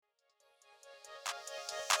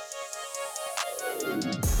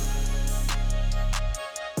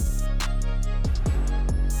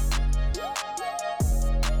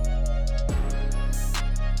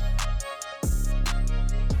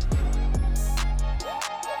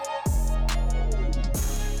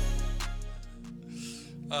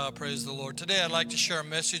Praise the Lord. Today I'd like to share a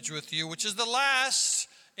message with you, which is the last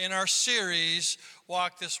in our series,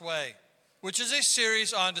 Walk This Way, which is a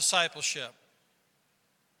series on discipleship.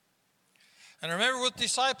 And remember, with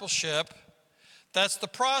discipleship, that's the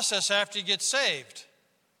process after you get saved,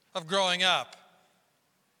 of growing up,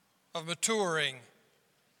 of maturing,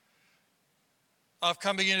 of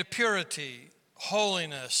coming into purity,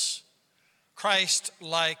 holiness,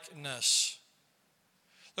 Christ-likeness.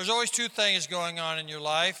 There's always two things going on in your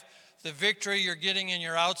life. The victory you're getting in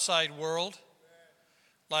your outside world,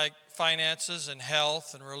 like finances and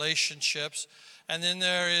health and relationships. And then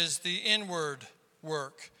there is the inward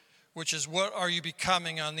work, which is what are you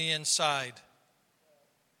becoming on the inside?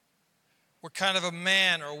 What kind of a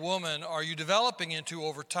man or woman are you developing into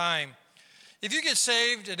over time? If you get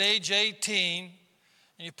saved at age 18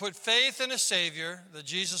 and you put faith in a Savior, that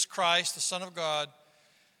Jesus Christ, the Son of God,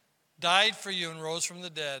 died for you and rose from the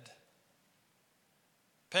dead,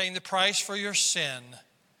 paying the price for your sin,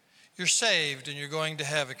 you're saved and you're going to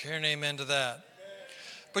heaven. Hear an amen to that.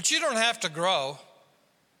 But you don't have to grow.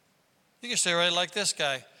 You can stay right like this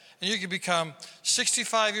guy. And you can become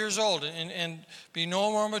 65 years old and be no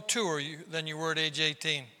more mature than you were at age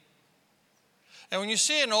 18. And when you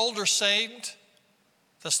see an older saint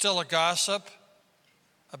that's still a gossip,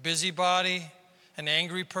 a busybody, an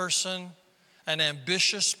angry person, an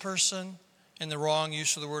ambitious person, in the wrong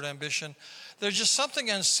use of the word ambition, there's just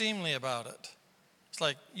something unseemly about it. It's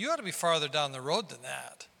like, you ought to be farther down the road than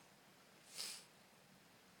that.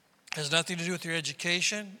 It has nothing to do with your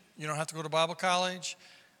education. You don't have to go to Bible college.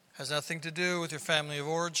 It has nothing to do with your family of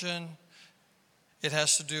origin. It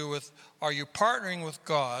has to do with, are you partnering with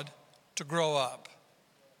God to grow up?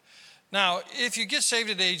 Now, if you get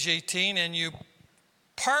saved at age 18 and you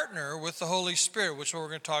partner with the Holy Spirit, which is what we're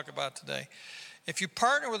going to talk about today, if you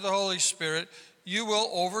partner with the Holy Spirit, you will,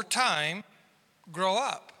 over time, grow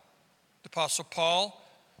up. The Apostle Paul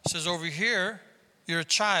says, over here, you're a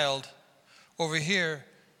child. Over here,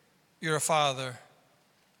 you're a father.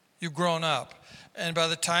 You've grown up. And by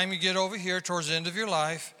the time you get over here, towards the end of your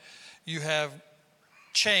life, you have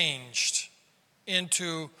changed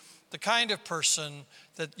into the kind of person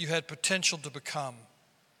that you had potential to become.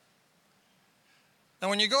 Now,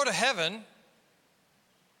 when you go to heaven,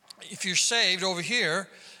 if you're saved over here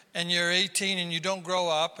and you're 18 and you don't grow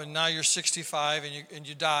up and now you're 65 and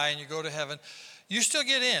you die and you go to heaven, you still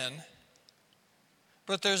get in,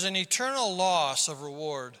 but there's an eternal loss of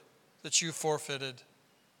reward that you forfeited.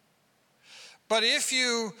 But if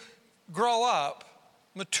you grow up,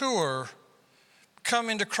 mature, come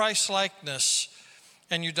into Christ-likeness,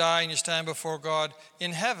 and you die and you stand before God,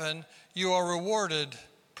 in heaven you are rewarded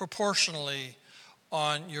proportionally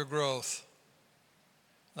on your growth.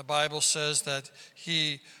 The Bible says that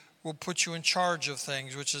He will put you in charge of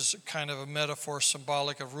things, which is kind of a metaphor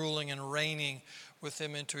symbolic of ruling and reigning with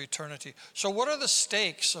Him into eternity. So what are the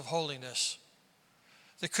stakes of holiness?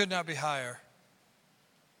 They could not be higher.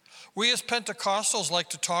 We as Pentecostals like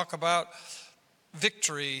to talk about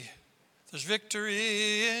victory. There's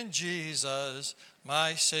victory in Jesus,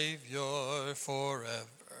 my Savior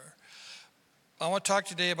forever. I want to talk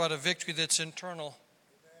today about a victory that's internal,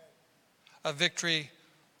 a victory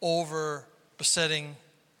over besetting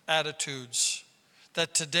attitudes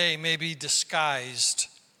that today may be disguised.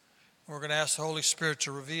 We're going to ask the Holy Spirit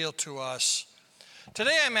to reveal to us.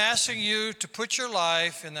 Today I'm asking you to put your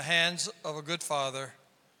life in the hands of a good Father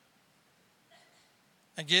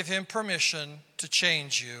and give Him permission to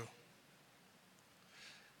change you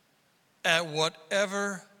at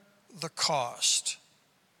whatever the cost.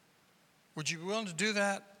 Would you be willing to do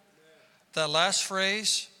that? That last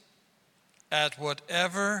phrase, at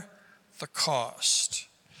whatever the cost.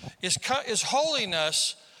 Is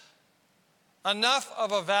holiness enough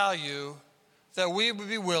of a value that we would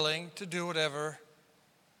be willing to do whatever,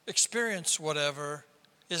 experience whatever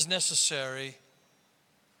is necessary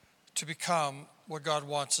to become what God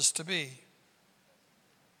wants us to be?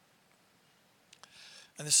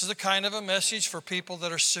 And this is a kind of a message for people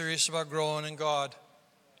that are serious about growing in God.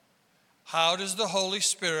 How does the Holy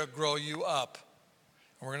Spirit grow you up?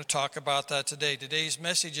 And we're going to talk about that today. Today's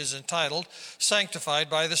message is entitled, Sanctified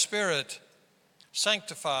by the Spirit.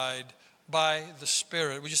 Sanctified by the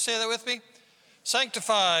Spirit. Would you say that with me?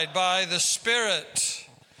 Sanctified by the Spirit.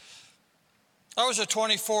 I was a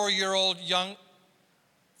 24-year-old young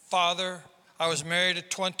father. I was married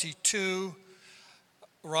at 22.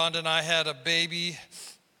 Rhonda and I had a baby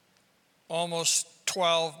almost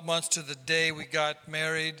 12 months to the day we got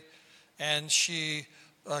married, and she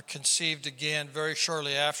conceived again very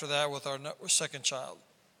shortly after that with our second child.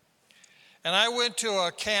 And I went to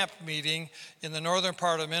a camp meeting in the northern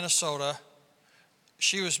part of Minnesota.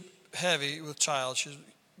 She was heavy with child. She was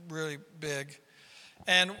really big.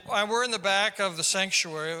 And we're in the back of the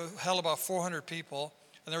sanctuary. It held about 400 people.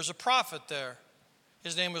 And there was a prophet there.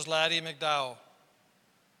 His name was Laddie McDowell.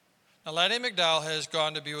 Now, Laddie McDowell has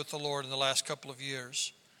gone to be with the Lord in the last couple of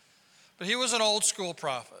years. But he was an old school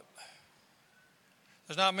prophet.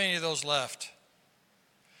 There's not many of those left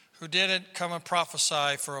who didn't come and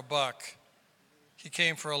prophesy for a buck. He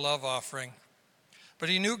came for a love offering. But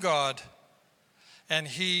he knew God, and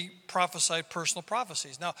he prophesied personal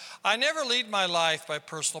prophecies. Now, I never lead my life by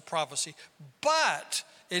personal prophecy, but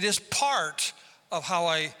it is part of how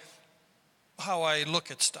I look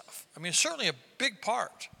at stuff. I mean, certainly a big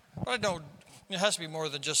part. But I don't, it has to be more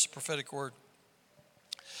than just a prophetic word.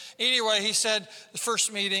 Anyway, he said, the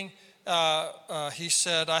first meeting, he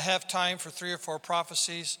said, I have time for 3 or 4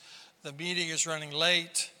 prophecies. The meeting is running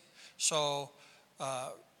late, so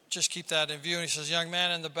just keep that in view. And he says, young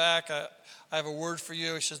man in the back, I have a word for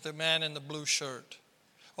you. He says, the man in the blue shirt.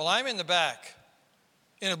 Well, I'm in the back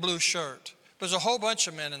in a blue shirt. There's a whole bunch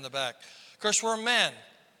of men in the back. Of course, we're men.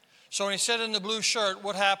 So when he said in the blue shirt,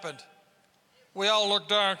 what happened? We all looked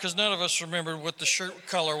down because none of us remembered what the shirt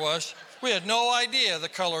color was. We had no idea the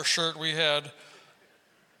color shirt we had.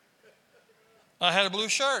 I had a blue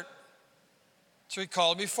shirt. So he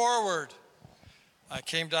called me forward. I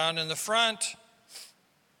came down in the front,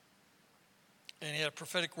 and he had a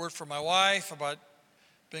prophetic word for my wife about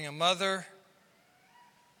being a mother,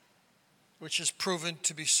 which has proven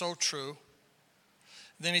to be so true.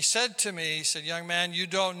 Then he said to me, he said, young man, you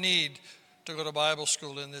don't need to go to Bible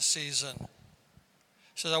school in this season.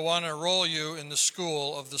 He said, I want to enroll you in the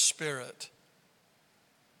school of the Spirit.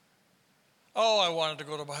 Oh, I wanted to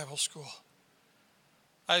go to Bible school.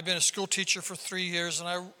 I had been a school teacher for 3 years,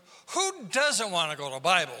 and who doesn't want to go to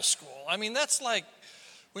Bible school? I mean, that's like,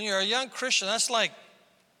 when you're a young Christian, that's like,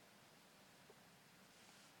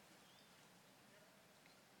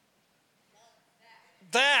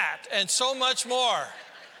 that and so much more.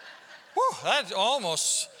 Whew, that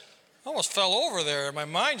almost fell over there. My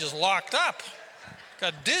mind just locked up.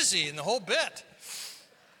 Got dizzy in the whole bit.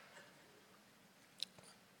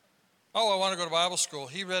 Oh, I want to go to Bible school.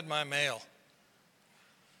 He read my mail.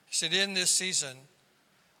 He said, in this season,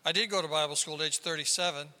 I did go to Bible school at age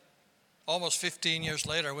 37. Almost 15 years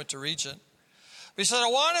later, I went to Regent. But he said, I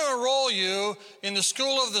want to enroll you in the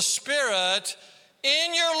school of the Spirit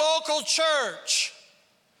in your local church.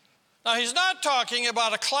 Now, he's not talking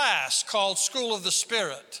about a class called School of the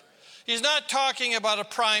Spirit. He's not talking about a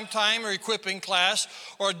prime time or equipping class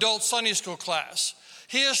or adult Sunday school class.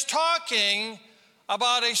 He is talking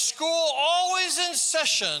about a school always in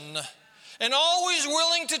session and always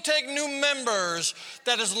willing to take new members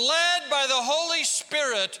that is led by the Holy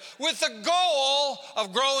Spirit with the goal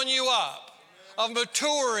of growing you up, of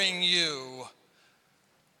maturing you.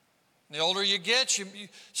 The older you get,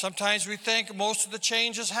 sometimes we think most of the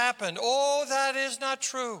change has happened. Oh, that is not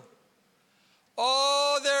true.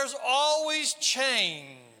 Oh, there's always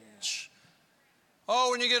change. Oh,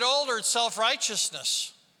 when you get older, it's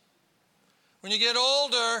self-righteousness. When you get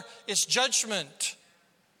older, it's judgment.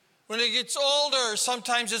 When it gets older,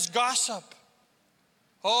 sometimes it's gossip.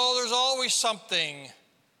 Oh, there's always something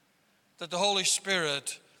that the Holy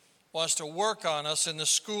Spirit wants to work on us in the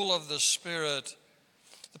school of the Spirit.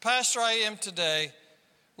 The pastor I am today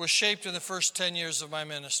was shaped in the first 10 years of my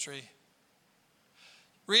ministry.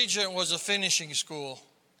 Regent was a finishing school.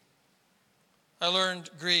 I learned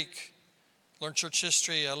Greek, learned church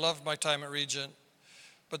history. I loved my time at Regent,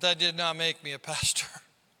 but that did not make me a pastor.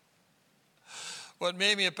 What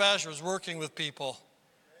made me a pastor was working with people.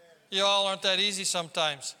 You all aren't that easy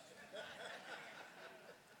sometimes.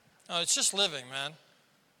 No, it's just living, man.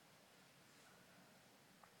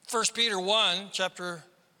 1 Peter 1, chapter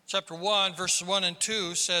 1, verses 1 and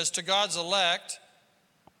 2 says, to God's elect,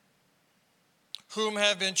 whom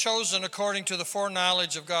have been chosen according to the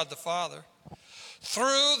foreknowledge of God the Father,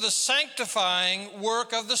 through the sanctifying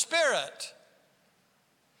work of the Spirit,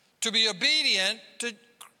 to be obedient to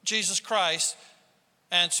Jesus Christ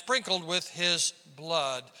and sprinkled with his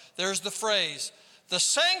blood. There's the phrase, the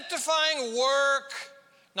sanctifying work,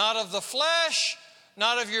 not of the flesh,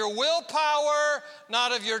 not of your willpower,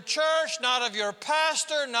 not of your church, not of your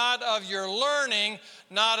pastor, not of your learning,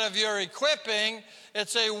 not of your equipping.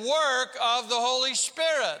 It's a work of the Holy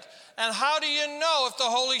Spirit. And how do you know if the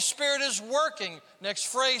Holy Spirit is working? Next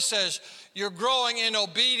phrase says, you're growing in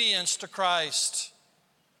obedience to Christ.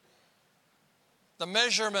 The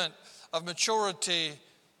measurement of maturity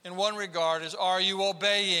in one regard is, are you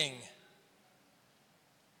obeying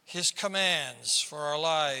His commands for our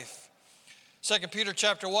life? 2 Peter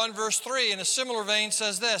chapter 1, verse 3, in a similar vein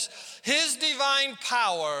says this, His divine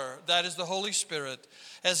power, that is the Holy Spirit,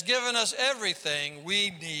 has given us everything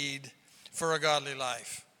we need for a godly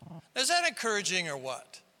life. Is that encouraging or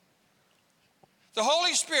what? The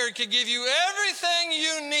Holy Spirit can give you everything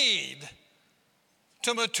you need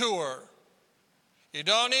to mature. You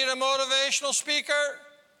don't need a motivational speaker.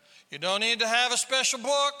 You don't need to have a special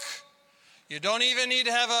book. You don't even need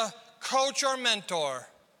to have a coach or mentor.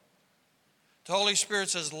 The Holy Spirit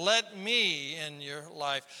says, let me in your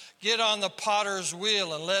life. Get on the potter's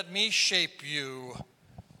wheel and let me shape you.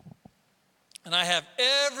 And I have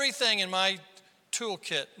everything in my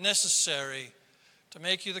toolkit necessary to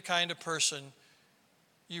make you the kind of person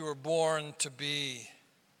you were born to be.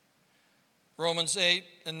 Romans 8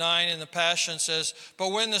 and 9 in the Passion says,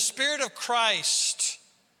 but when the Spirit of Christ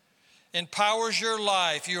empowers your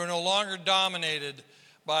life, you are no longer dominated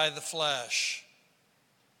by the flesh.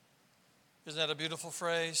 Isn't that a beautiful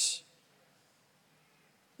phrase?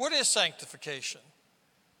 What is sanctification?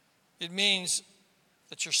 It means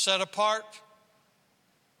that you're set apart,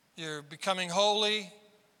 you're becoming holy,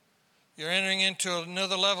 you're entering into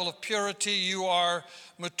another level of purity, you are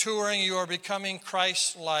maturing, you are becoming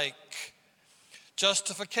Christ-like.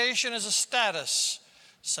 Justification is a status.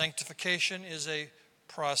 Sanctification is a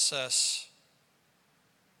process.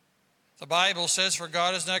 The Bible says, for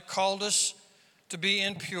God has not called us to be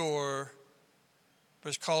impure, but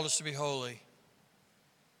has called us to be holy.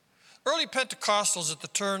 Early Pentecostals at the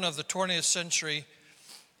turn of the 20th century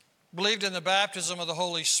believed in the baptism of the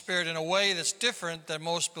Holy Spirit in a way that's different than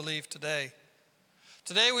most believe today.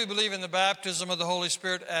 Today we believe in the baptism of the Holy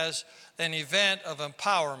Spirit as an event of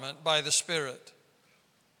empowerment by the Spirit,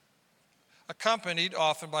 accompanied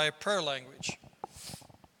often by a prayer language.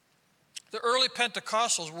 The early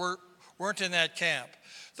Pentecostals weren't in that camp.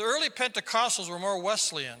 The early Pentecostals were more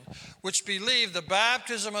Wesleyan, which believed the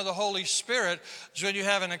baptism of the Holy Spirit is when you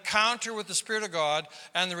have an encounter with the Spirit of God,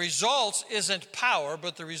 and the result isn't power,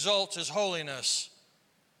 but the result is holiness.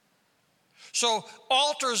 So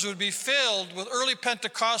altars would be filled with early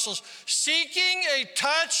Pentecostals seeking a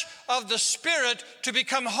touch of the Spirit to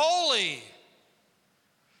become holy.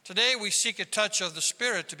 Today we seek a touch of the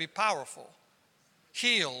Spirit to be powerful,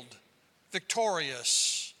 healed,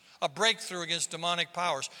 victorious, a breakthrough against demonic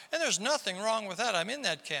powers. And there's nothing wrong with that. I'm in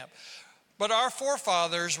that camp. But our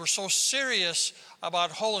forefathers were so serious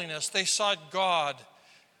about holiness. They sought God.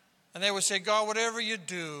 And they would say, God, whatever you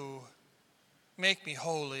do, make me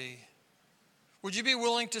holy. Would you be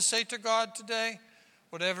willing to say to God today,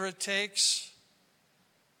 whatever it takes,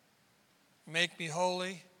 make me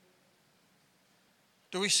holy?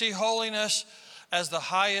 Do we see holiness as the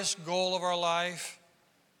highest goal of our life?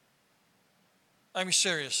 I mean,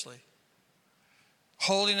 seriously.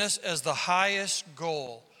 Holiness as the highest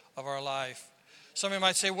goal of our life. Somebody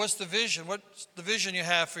might say, what's the vision? What's the vision you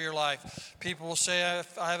have for your life? People will say,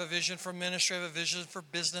 I have a vision for ministry, I have a vision for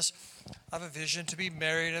business, I have a vision to be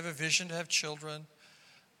married, I have a vision to have children.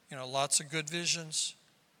 You know, lots of good visions.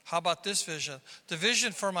 How about this vision? The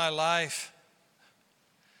vision for my life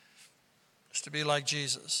is to be like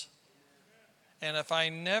Jesus. And if I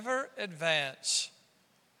never advance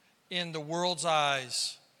in the world's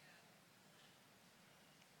eyes.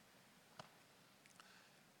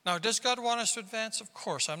 Now, does God want us to advance? Of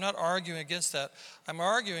course. I'm not arguing against that. I'm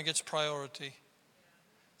arguing against priority.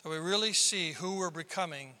 That we really see who we're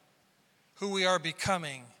becoming, who we are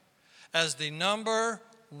becoming as the number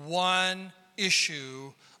one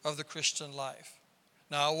issue of the Christian life.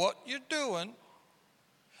 Now, what you're doing,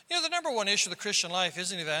 the number one issue of the Christian life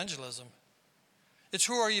isn't evangelism. It's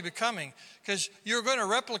who are you becoming? Because you're going to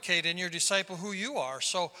replicate in your disciple who you are.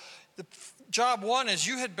 So the job one is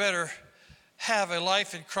you had better have a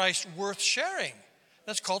life in Christ worth sharing.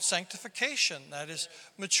 That's called sanctification. That is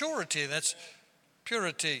maturity. That's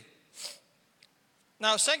purity.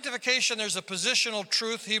 Now, sanctification, there's a positional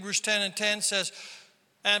truth. Hebrews 10 and 10 says,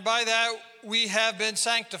 and by that we have been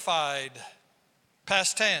sanctified,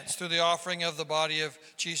 past tense, through the offering of the body of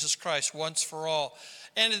Jesus Christ once for all.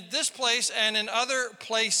 And in this place and in other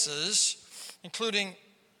places, including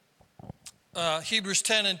Hebrews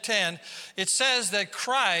 10 and 10, it says that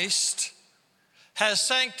Christ has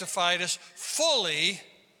sanctified us fully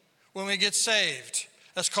when we get saved.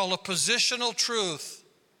 That's called a positional truth.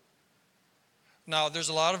 Now, there's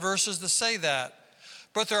a lot of verses that say that,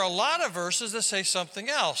 but there are a lot of verses that say something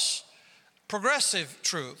else. Progressive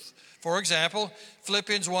truth. For example,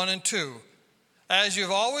 Philippians 1 and 2. As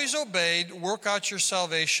you've always obeyed, work out your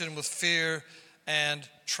salvation with fear and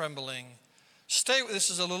trembling.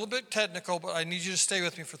 This is a little bit technical, but I need you to stay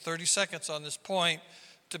with me for 30 seconds on this point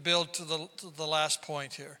to build to the last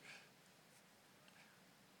point here.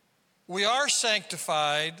 We are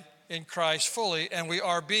sanctified in Christ fully, and we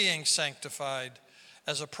are being sanctified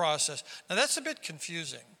as a process. Now, that's a bit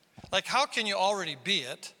confusing. Like, how can you already be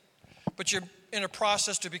it, but you're in a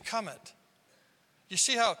process to become it? You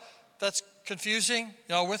see how that's confusing?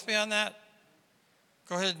 Y'all with me on that?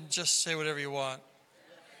 Go ahead and just say whatever you want.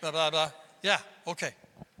 Blah, blah, blah. Yeah, okay.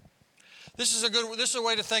 This is a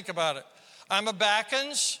way to think about it. I'm a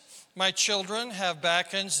Backens. My children have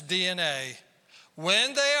Backens DNA.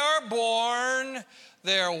 When they are born,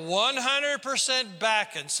 they are 100%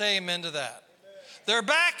 Backens. Say amen to that. They're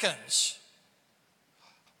Backens.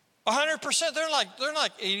 100%. They're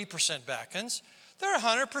like 80% Backens. They're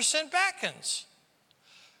 100% Backens.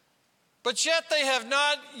 But yet they have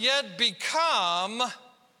not yet become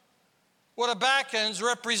what a Backens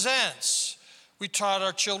represents. We taught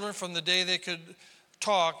our children from the day they could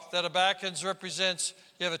talk that a Backens represents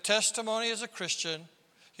you have a testimony as a Christian,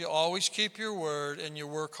 you always keep your word, and you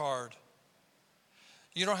work hard.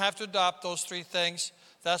 You don't have to adopt those three things.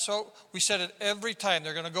 That's what we said it every time.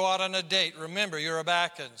 They're going to go out on a date. Remember, you're a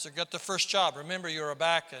Backens. They got the first job. Remember, you're a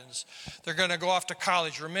Backens. They're going to go off to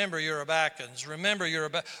college. Remember, you're a Backens. Remember, you're a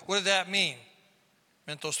Backens. What did that mean? It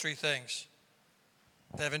meant those three things.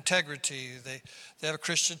 They have integrity. They have a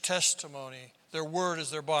Christian testimony. Their word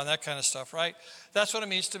is their bond, that kind of stuff, right? That's what it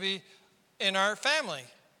means to be in our family.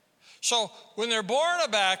 So when they're born a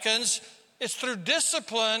Backens, it's through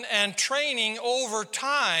discipline and training over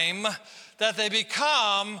time that they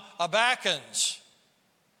become a Backens.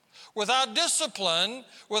 Without discipline,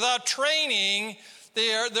 without training,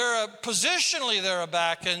 positionally they're a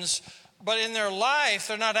Backens, but in their life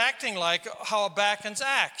they're not acting like how a Backens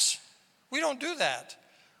acts. We don't do that.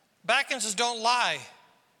 Backenses don't lie.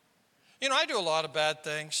 You know, I do a lot of bad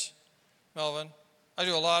things, Melvin. I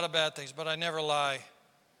do a lot of bad things, but I never lie.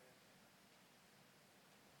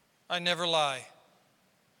 I never lie.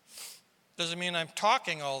 Doesn't mean I'm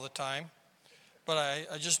talking all the time, but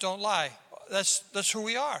I just don't lie. That's who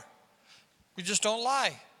we are. We just don't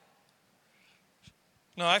lie.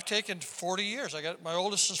 No, I've taken 40 years. My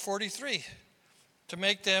oldest is 43 to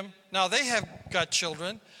make them. Now they have got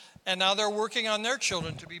children, and now they're working on their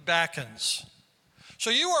children to be Backens. So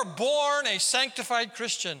you are born a sanctified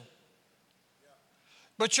Christian.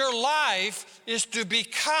 But your life is to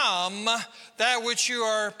become that which you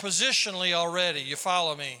are positionally already. You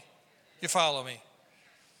follow me? You follow me?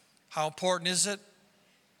 How important is it?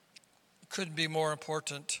 It couldn't be more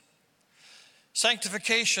important.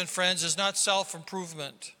 Sanctification, friends, is not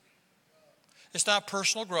self-improvement. It's not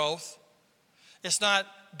personal growth. It's not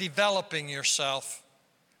developing yourself.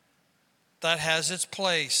 That has its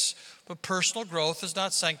place. But personal growth is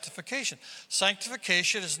not sanctification.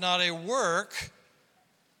 Sanctification is not a work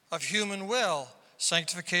of human will.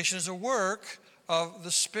 Sanctification is a work of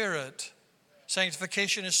the Spirit.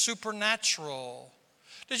 Sanctification is supernatural.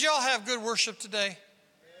 Did y'all have good worship today?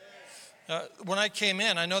 When I came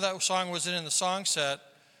in, I know that song wasn't in the song set.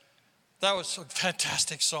 That was a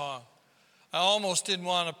fantastic song. I almost didn't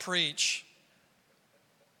want to preach.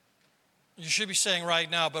 You should be saying right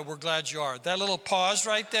now, but we're glad you are. That little pause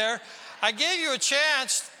right there, I gave you a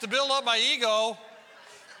chance to build up my ego.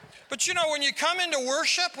 But you know, when you come into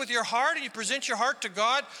worship with your heart and you present your heart to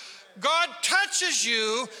God, God touches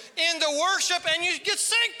you in the worship and you get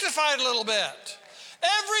sanctified a little bit.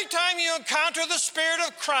 Every time you encounter the Spirit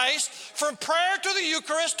of Christ, from prayer to the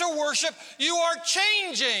Eucharist to worship, you are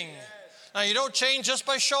changing. Now, you don't change just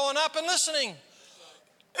by showing up and listening.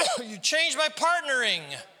 You change by partnering.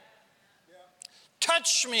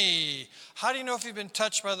 Touch me. How do you know if you've been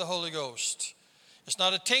touched by the Holy Ghost? It's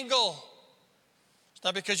not a tingle. It's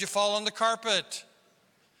not because you fall on the carpet.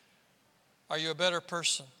 Are you a better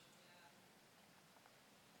person?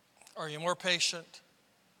 Are you more patient?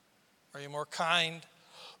 Are you more kind?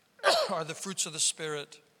 Are the fruits of the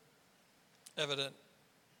Spirit evident?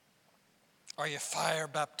 Are you fire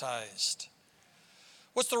baptized?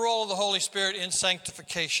 What's the role of the Holy Spirit in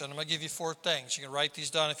sanctification? I'm going to give you 4 things. You can write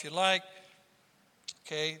these down if you like.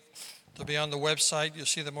 Okay, they'll be on the website. You'll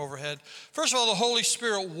see them overhead. First of all, the Holy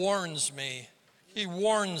Spirit warns me. He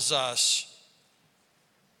warns us.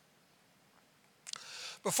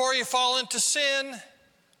 before you fall into sin,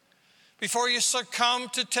 before you succumb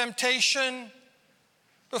to temptation,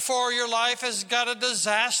 before your life has got a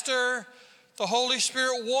disaster, the Holy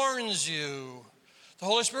Spirit warns you. The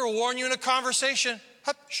Holy Spirit will warn you in a conversation.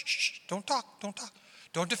 Hush, shh, shh, don't talk, don't talk.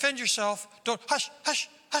 Don't defend yourself. Don't, hush, hush,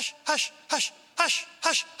 hush, hush, hush, hush,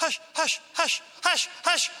 hush, hush, hush, hush, hush,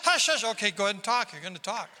 hush, hush, hush. Okay, go ahead and talk. You're going to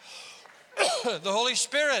talk. The Holy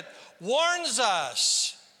Spirit warns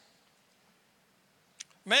us.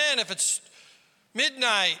 Man, if it's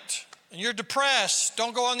midnight and you're depressed,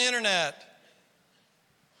 don't go on the internet.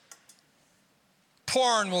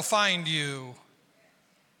 Porn will find you.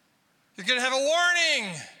 You're going to have a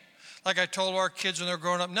warning. Like I told our kids when they were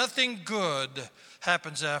growing up, nothing good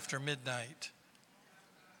happens after midnight.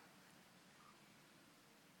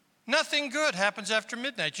 Nothing good happens after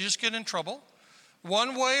midnight. You just get in trouble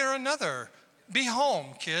one way or another. Be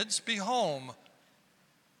home, kids. Be home.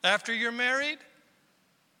 After you're married,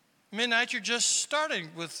 midnight you're just starting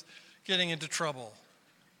with getting into trouble.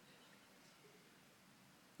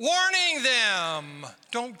 Warning them.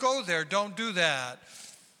 Don't go there. Don't do that.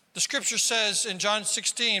 The scripture says in John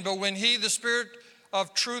 16, but when he, the Spirit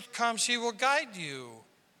of truth, comes, he will guide you.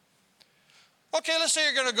 Okay, let's say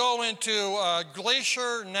you're going to go into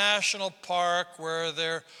Glacier National Park where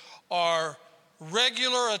there are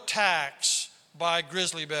regular attacks by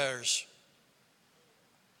grizzly bears.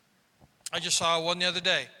 I just saw one the other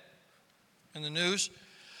day in the news.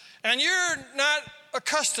 And you're not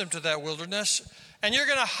accustomed to that wilderness, and you're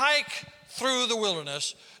going to hike through the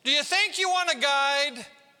wilderness. Do you think you want a guide?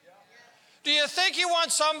 Do you think you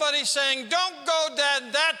want somebody saying, don't go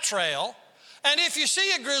down that trail? And if you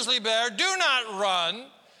see a grizzly bear, do not run.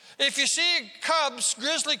 If you see cubs,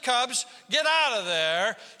 grizzly cubs, get out of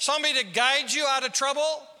there. Somebody to guide you out of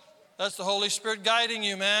trouble? That's the Holy Spirit guiding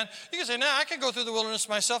you, man. You can say, no, I can go through the wilderness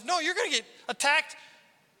myself. No, you're going to get attacked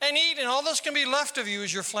and eat, and all that's going to be left of you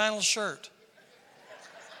is your flannel shirt.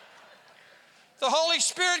 The Holy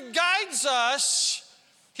Spirit guides us.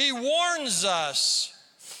 He warns us.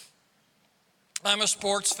 I'm a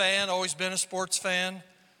sports fan, always been a sports fan.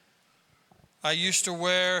 I used to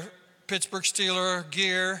wear Pittsburgh Steelers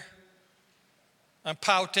gear. I'm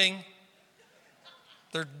pouting.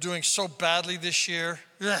 They're doing so badly this year.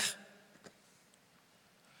 Ugh.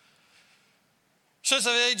 Since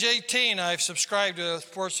I'm age 18, I've subscribed to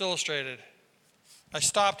Sports Illustrated. I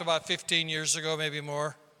stopped about 15 years ago, maybe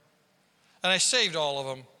more. And I saved all of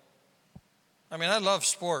them. I mean, I love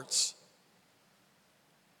sports.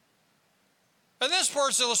 And then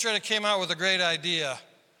Sports Illustrated came out with a great idea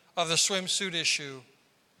of the swimsuit issue.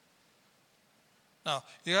 Now,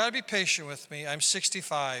 you got to be patient with me. I'm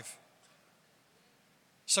 65.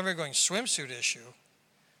 Some are going, swimsuit issue?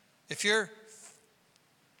 If you're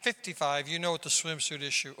 55, you know what the swimsuit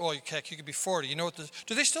issue, heck, you could be 40. You know what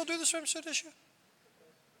do they still do the swimsuit issue?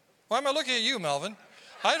 Why am I looking at you, Melvin?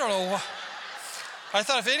 I don't know. I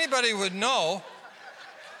thought if anybody would know.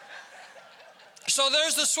 So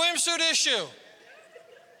there's the swimsuit issue.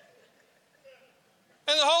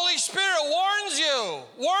 And the Holy Spirit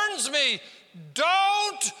warns me,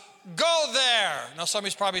 don't go there. Now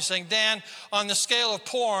somebody's probably saying, Dan, on the scale of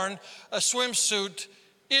porn, a swimsuit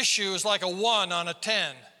issue is like a 1 on a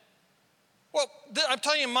 10. Well, I'm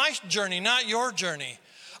telling you my journey, not your journey.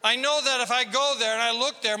 I know that if I go there and I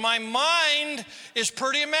look there, my mind is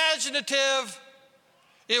pretty imaginative.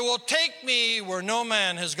 It will take me where no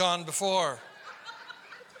man has gone before.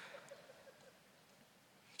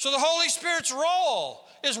 So the Holy Spirit's role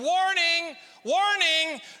is warning,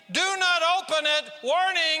 warning, do not open it,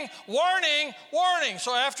 warning, warning, warning.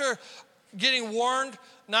 So after getting warned,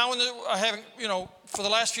 now when for the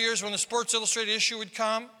last few years when the Sports Illustrated issue would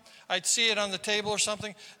come, I'd see it on the table or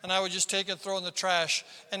something, and I would just take it and throw it in the trash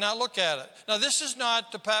and not look at it. Now, this is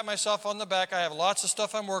not to pat myself on the back. I have lots of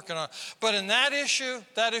stuff I'm working on. But in that issue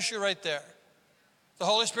right there, the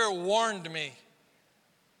Holy Spirit warned me.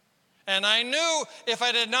 And I knew if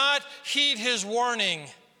I did not heed his warning,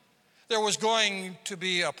 there was going to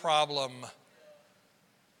be a problem.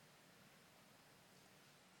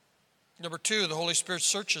 Number 2, the Holy Spirit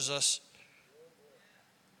searches us.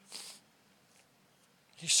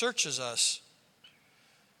 He searches us.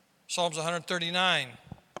 Psalms 139.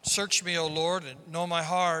 Search me, O Lord, and know my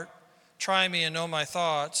heart. Try me and know my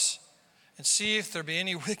thoughts. And see if there be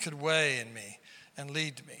any wicked way in me. And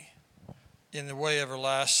lead me in the way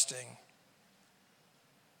everlasting.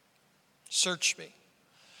 Search me.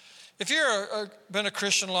 If you've been a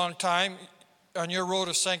Christian a long time, on your road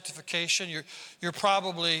of sanctification, you're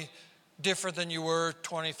probably different than you were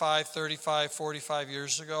 25, 35, 45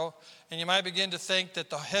 years ago. And you might begin to think that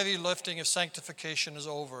the heavy lifting of sanctification is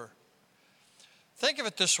over. Think of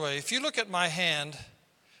it this way. If you look at my hand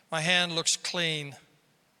looks clean.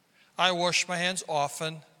 I wash my hands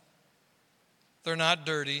often. They're not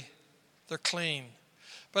dirty. They're clean.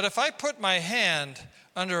 But if I put my hand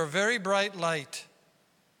under a very bright light,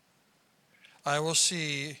 I will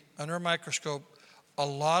see under a microscope a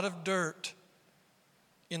lot of dirt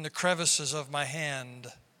in the crevices of my hand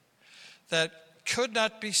that could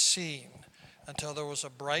not be seen until there was a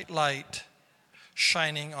bright light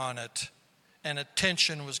shining on it and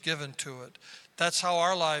attention was given to it. That's how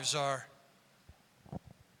our lives are.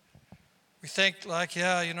 We think like,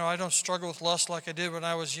 I don't struggle with lust like I did when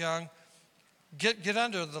I was young. Get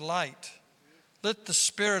under the light. Let the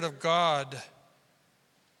Spirit of God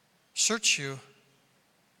search you.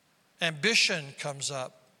 Ambition comes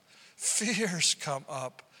up. Fears come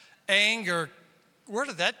up. Anger, where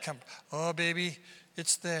did that come from? Oh, baby,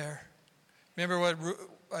 it's there. Remember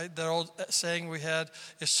that old saying we had?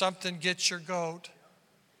 If something gets your goat,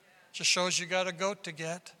 just shows you got a goat to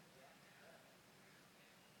get.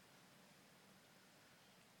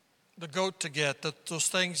 The goat to get, those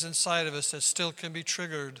things inside of us that still can be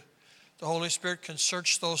triggered. The Holy Spirit can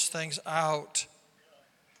search those things out.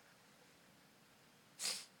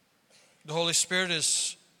 The Holy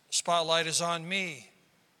Spirit's spotlight is on me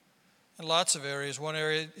in lots of areas. One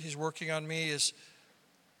area He's working on me is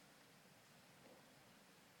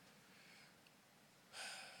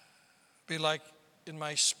be like in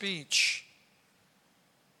my speech.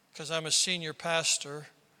 Because I'm a senior pastor,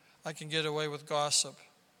 I can get away with gossip.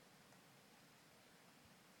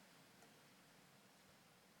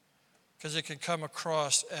 Because it can come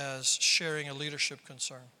across as sharing a leadership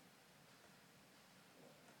concern.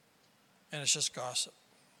 And it's just gossip.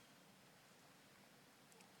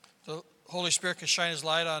 The Holy Spirit can shine His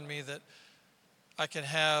light on me that I can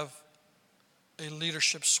have a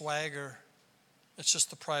leadership swagger. It's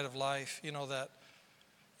just the pride of life. The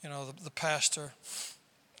pastor.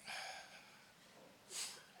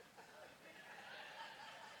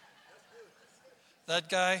 That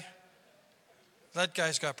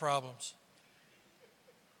guy's got problems.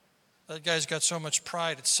 That guy's got so much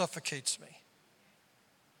pride, it suffocates me.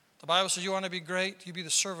 The Bible says you want to be great, you be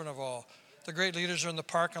the servant of all. The great leaders are in the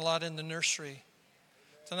parking lot, in the nursery.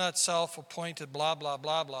 They're not self-appointed blah, blah,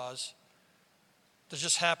 blah, blahs. They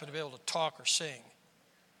just happen to be able to talk or sing.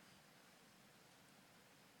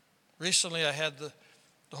 Recently, I had the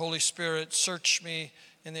Holy Spirit search me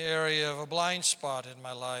in the area of a blind spot in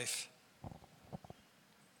my life.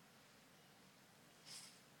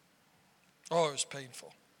 Oh, it was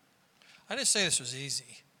painful. I didn't say this was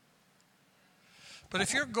easy. But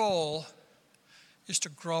if your goal is to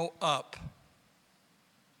grow up,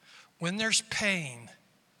 when there's pain,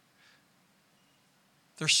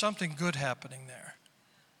 there's something good happening there.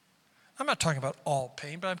 I'm not talking about all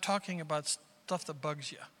pain, but I'm talking about stuff that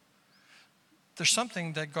bugs you. There's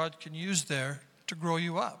something that God can use there to grow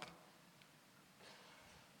you up.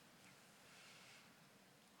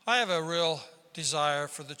 I have a real desire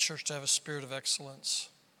for the church to have a spirit of excellence.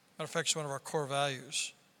 Matter of fact, it's one of our core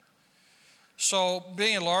values. So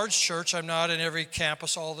being a large church, I'm not in every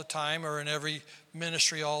campus all the time or in every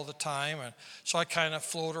ministry all the time. And so I kind of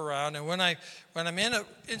float around. And when I'm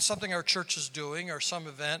in something our church is doing or some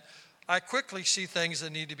event, I quickly see things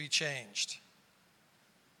that need to be changed.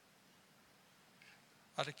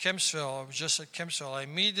 Out at Kempsville, I was just at Kempsville, I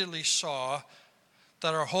immediately saw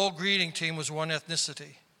that our whole greeting team was one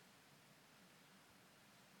ethnicity.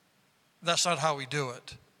 That's not how we do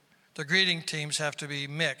it. The greeting teams have to be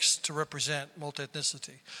mixed to represent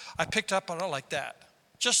multi-ethnicity. I picked up on it like that,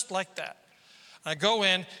 just like that. I go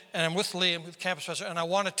in, and I'm with Liam, with campus pastor, and I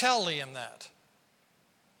want to tell Liam that.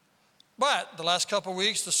 But the last couple of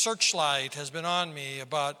weeks, the searchlight has been on me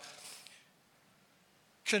about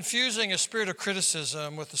confusing a spirit of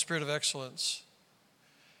criticism with the spirit of excellence.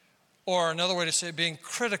 Or another way to say it, being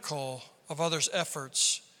critical of others'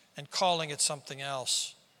 efforts and calling it something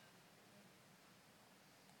else.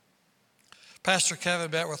 Pastor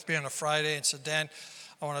Kevin met with me on a Friday and said, Dan,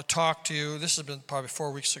 I want to talk to you. This has been probably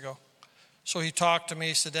 4 weeks ago. So he talked to me.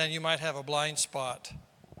 He said, Dan, you might have a blind spot.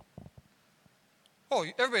 Oh,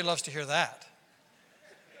 everybody loves to hear that.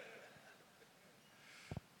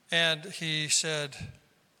 And he said,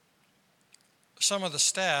 some of the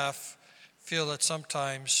staff feel that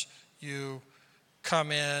sometimes you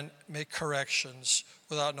come in, make corrections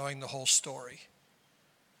without knowing the whole story.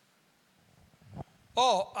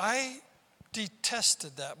 Oh, I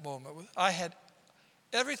detested that moment. I had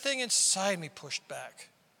everything inside me pushed back.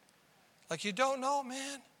 Like, you don't know,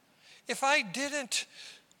 man. If I didn't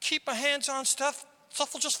keep my hands on stuff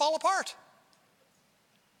will just fall apart.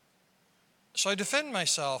 So I defend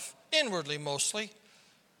myself inwardly mostly.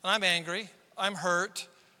 And I'm angry. I'm hurt.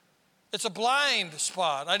 It's a blind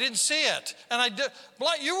spot. I didn't see it. And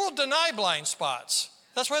you will deny blind spots.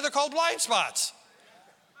 That's why they're called blind spots.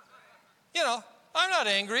 You know, I'm not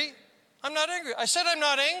angry. I'm not angry. I said I'm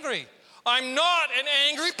not angry. I'm not an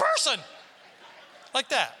angry person. Like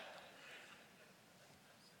that.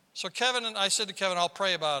 So I said to Kevin, I'll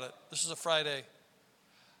pray about it. This is a Friday.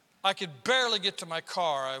 I could barely get to my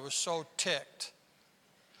car. I was so ticked.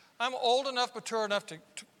 I'm old enough, mature enough to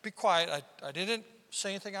be quiet. I didn't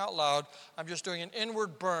say anything out loud. I'm just doing an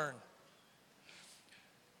inward burn.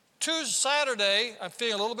 Saturday, I'm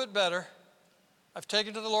feeling a little bit better. I've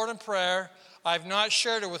taken to the Lord in prayer. I've not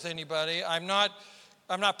shared it with anybody. I'm not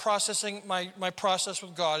processing my process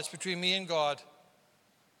with God. It's between me and God.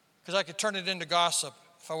 Because I could turn it into gossip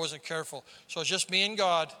if I wasn't careful. So it's just me and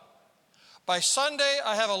God. By Sunday,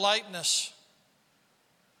 I have a lightness.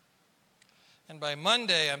 And by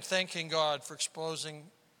Monday, I'm thanking God for exposing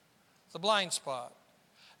the blind spot.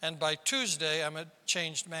 And by Tuesday, I'm a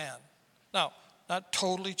changed man. Now, not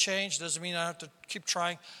totally changed. Doesn't mean I have to keep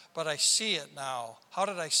trying. But I see it now. How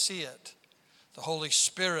did I see it? The Holy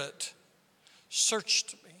Spirit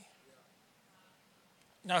searched me.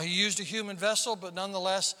 Now, he used a human vessel, but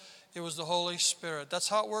nonetheless, it was the Holy Spirit. That's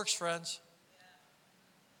how it works, friends.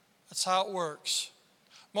 That's how it works.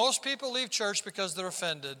 Most people leave church because they're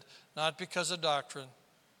offended, not because of doctrine.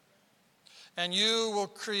 And you'll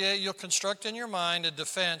construct in your mind a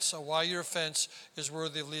defense of why your offense is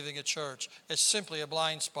worthy of leaving a church. It's simply a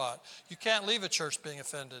blind spot. You can't leave a church being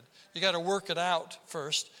offended. You got to work it out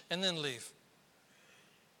first and then leave.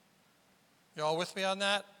 You all with me on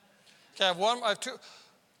that? Okay, I have two.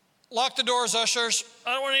 Lock the doors, ushers.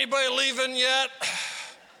 I don't want anybody leaving yet.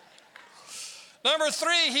 Number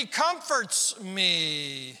 3, he comforts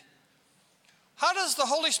me. How does the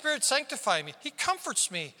Holy Spirit sanctify me? He comforts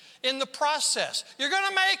me in the process. You're going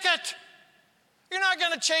to make it. You're not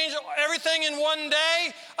going to change everything in one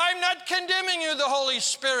day. I'm not condemning you, the Holy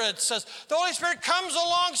Spirit says. The Holy Spirit comes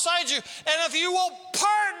alongside you, and if you will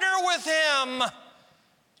partner with him,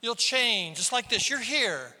 you'll change. Just like this, you're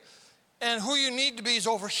here, and who you need to be is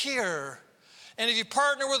over here. And if you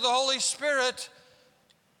partner with the Holy Spirit,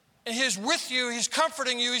 and he's with you, he's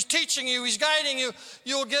comforting you, he's teaching you, he's guiding you,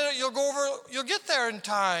 you'll get there in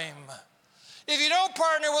time. If you don't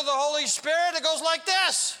partner with the Holy Spirit, it goes like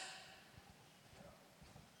this.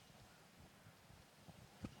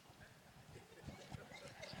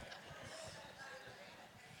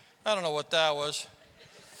 I don't know what that was.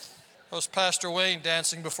 That was Pastor Wayne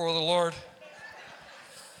dancing before the Lord.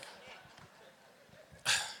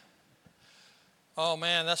 Oh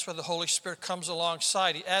man, that's where the Holy Spirit comes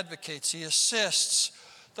alongside. He advocates, he assists.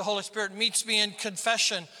 The Holy Spirit meets me in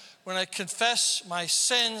confession. When I confess my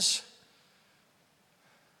sins,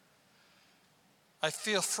 I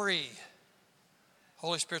feel free.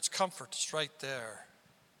 Holy Spirit's comfort is right there.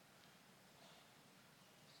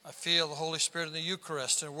 I feel the Holy Spirit in the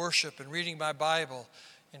Eucharist and worship and reading my Bible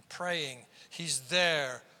and praying. He's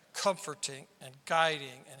there comforting and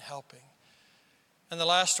guiding and helping. And the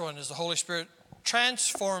last one is the Holy Spirit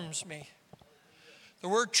transforms me. The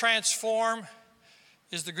word transform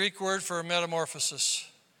is the Greek word for metamorphosis.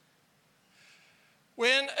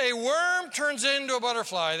 When a worm turns into a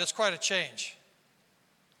butterfly, that's quite a change.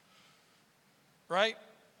 Right?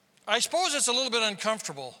 I suppose it's a little bit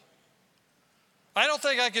uncomfortable. I don't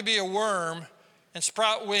think I could be a worm and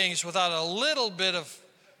sprout wings without a little bit of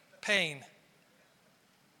pain.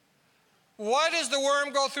 Why does the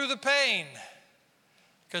worm go through the pain?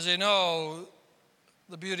 Because they know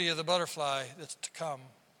the beauty of the butterfly that's to come.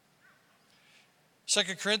 2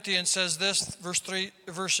 Corinthians says this,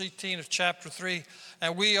 verse 18 of chapter 3,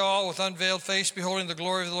 and we all with unveiled face beholding the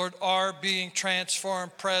glory of the Lord are being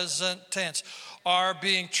transformed, present tense, are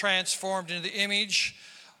being transformed into the image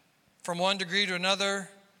from one degree to another,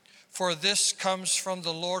 for this comes from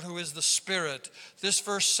the Lord who is the Spirit. This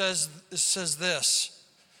verse says this,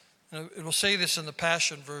 and it will say this in the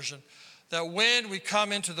Passion Version, that when we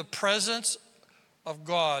come into the presence of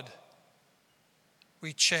God,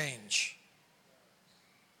 we change.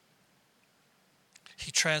 He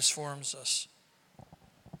transforms us.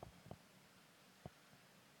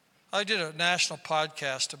 I did a national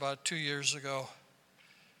podcast about 2 years ago.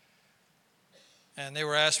 And they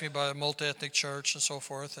were asking me about a multi-ethnic church and so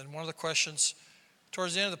forth. And one of the questions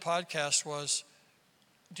towards the end of the podcast was,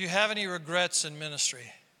 do you have any regrets in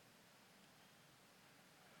ministry?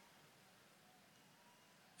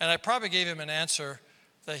 And I probably gave him an answer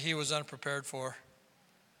that he was unprepared for.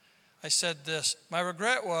 I said this, my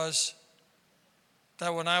regret was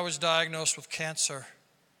that when I was diagnosed with cancer,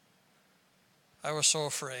 I was so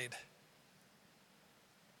afraid.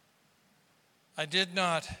 I did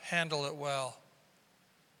not handle it well.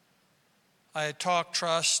 I had talked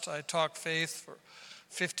trust, I had talked faith for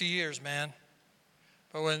 50 years, man.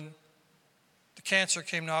 But when the cancer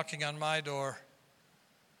came knocking on my door,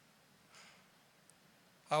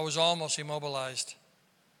 I was almost immobilized.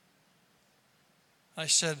 I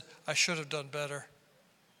said, I should have done better.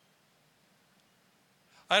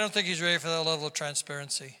 I don't think he's ready for that level of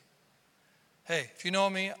transparency. Hey, if you know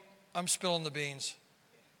me, I'm spilling the beans.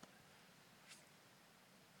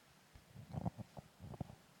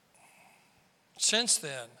 Since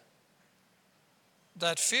then,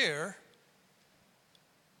 that fear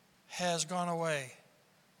has gone away.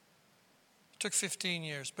 It took 15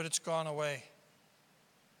 years, but it's gone away.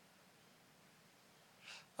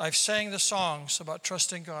 I've sang the songs about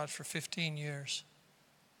trusting God for 15 years.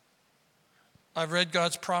 I've read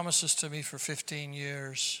God's promises to me for 15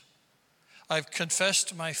 years. I've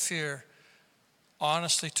confessed my fear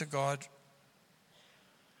honestly to God.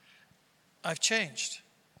 I've changed.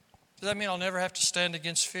 Does that mean I'll never have to stand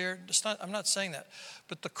against fear? I'm not saying that.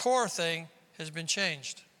 But the core thing has been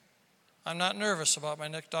changed. I'm not nervous about my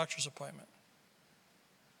next doctor's appointment.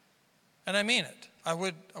 And I mean it. I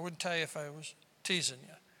wouldn't tell you if I was teasing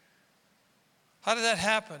you. How did that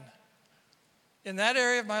happen? In that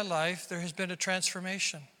area of my life, there has been a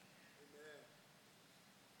transformation. Amen.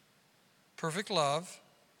 Perfect love,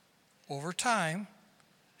 over time,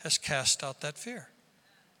 has cast out that fear.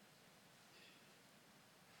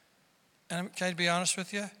 And can I be honest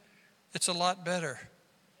with you? It's a lot better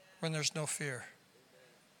when there's no fear.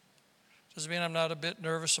 Doesn't mean I'm not a bit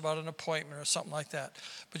nervous about an appointment or something like that.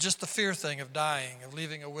 But just the fear thing of dying, of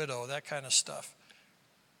leaving a widow, that kind of stuff.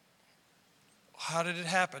 How did it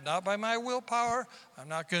happen? Not by my willpower. I'm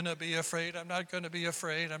not going to be afraid. I'm not going to be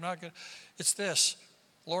afraid. It's this.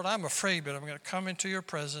 Lord, I'm afraid, but I'm going to come into your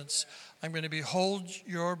presence. I'm going to behold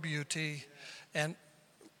your beauty. And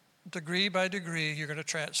degree by degree, you're going to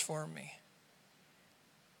transform me.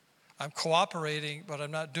 I'm cooperating, but I'm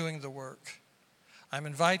not doing the work. I'm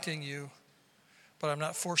inviting you, but I'm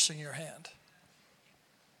not forcing your hand.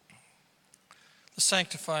 The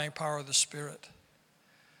sanctifying power of the Spirit.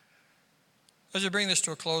 As we bring this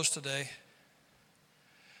to a close today,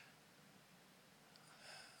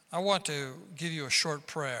 I want to give you a short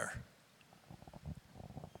prayer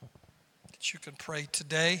that you can pray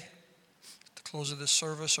today, at the close of this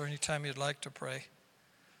service, or anytime you'd like to pray.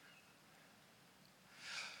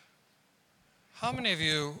 How many of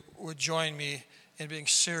you would join me in being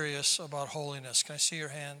serious about holiness? Can I see your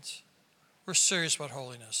hands? We're serious about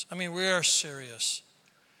holiness. I mean, we are serious.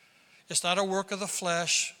 It's not a work of the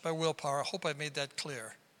flesh by willpower. I hope I made that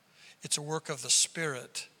clear. It's a work of the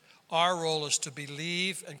Spirit. Our role is to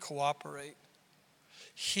believe and cooperate.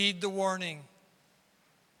 Heed the warning.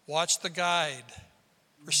 Watch the guide.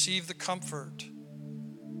 Receive the comfort.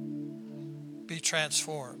 Be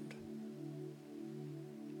transformed.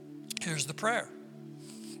 Here's the prayer.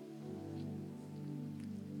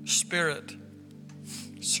 Spirit,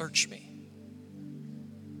 search me.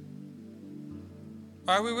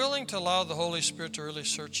 Are we willing to allow the Holy Spirit to really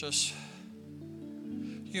search us?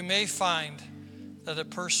 You may find that a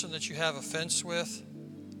person that you have offense with,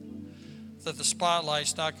 that the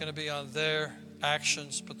spotlight's not going to be on their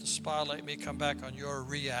actions, but the spotlight may come back on your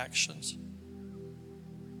reactions.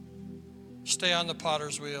 Stay on the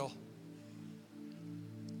potter's wheel.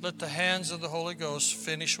 Let the hands of the Holy Ghost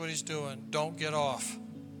finish what he's doing. Don't get off.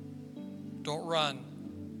 Don't run.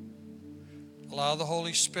 Allow the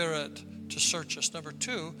Holy Spirit to search us. Number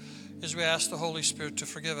 2 is we ask the Holy Spirit to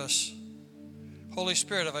forgive us. Holy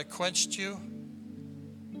Spirit, have I quenched you?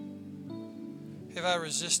 Have I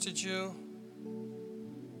resisted you?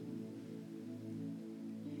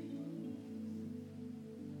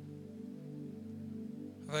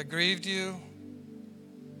 Have I grieved you?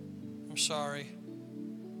 I'm sorry.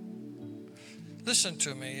 Listen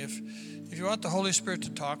to me. If you want the Holy Spirit to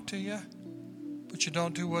talk to you, but you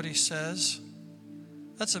don't do what he says,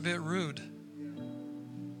 that's a bit rude.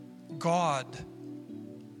 God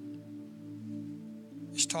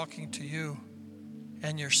is talking to you,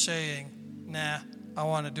 and you're saying, nah, I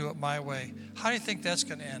want to do it my way. How do you think that's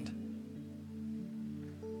going to end?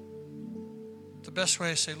 The best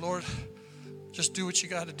way is to say, Lord, just do what you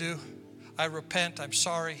got to do. I repent. I'm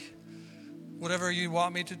sorry. Whatever you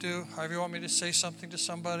want me to do, however you want me to say something to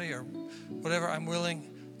somebody or whatever, I'm willing,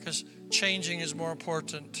 because changing is more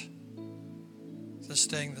important than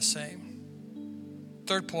staying the same.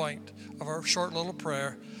 Third point of our short little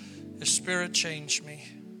prayer is, Spirit, change me.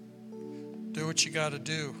 Do what you got to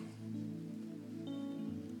do.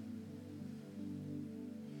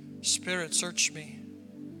 Spirit, search me.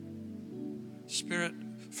 Spirit,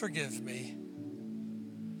 forgive me.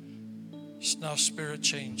 Now, Spirit,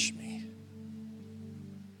 change me.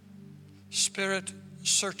 Spirit,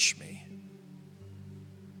 search me.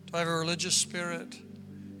 Do I have a religious spirit?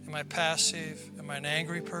 Am I passive? Am I an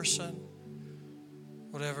angry person?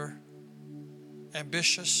 Whatever.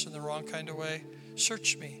 Ambitious in the wrong kind of way?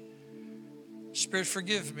 Search me. Spirit,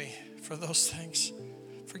 forgive me for those things.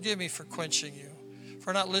 Forgive me for quenching you,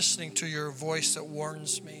 for not listening to your voice that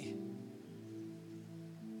warns me.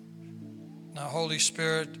 Now, Holy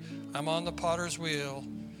Spirit, I'm on the potter's wheel.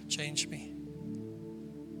 Change me.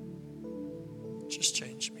 Just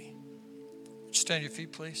change me. Would you stand on your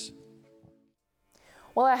feet, please?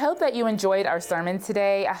 Well, I hope that you enjoyed our sermon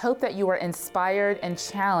today. I hope that you were inspired and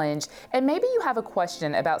challenged. And maybe you have a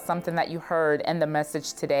question about something that you heard in the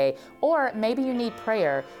message today, or maybe you need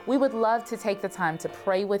prayer. We would love to take the time to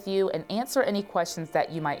pray with you and answer any questions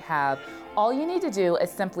that you might have. All you need to do is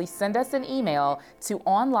simply send us an email to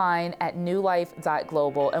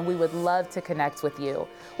online@newlife.global, and we would love to connect with you.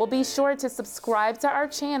 Well, be sure to subscribe to our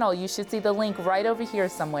channel. You should see the link right over here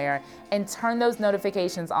somewhere, and turn those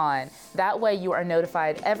notifications on. That way you are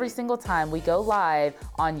notified every single time we go live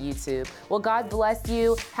on YouTube. Well, God bless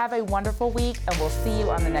you. Have a wonderful week, and we'll see you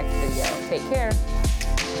on the next video. Take care.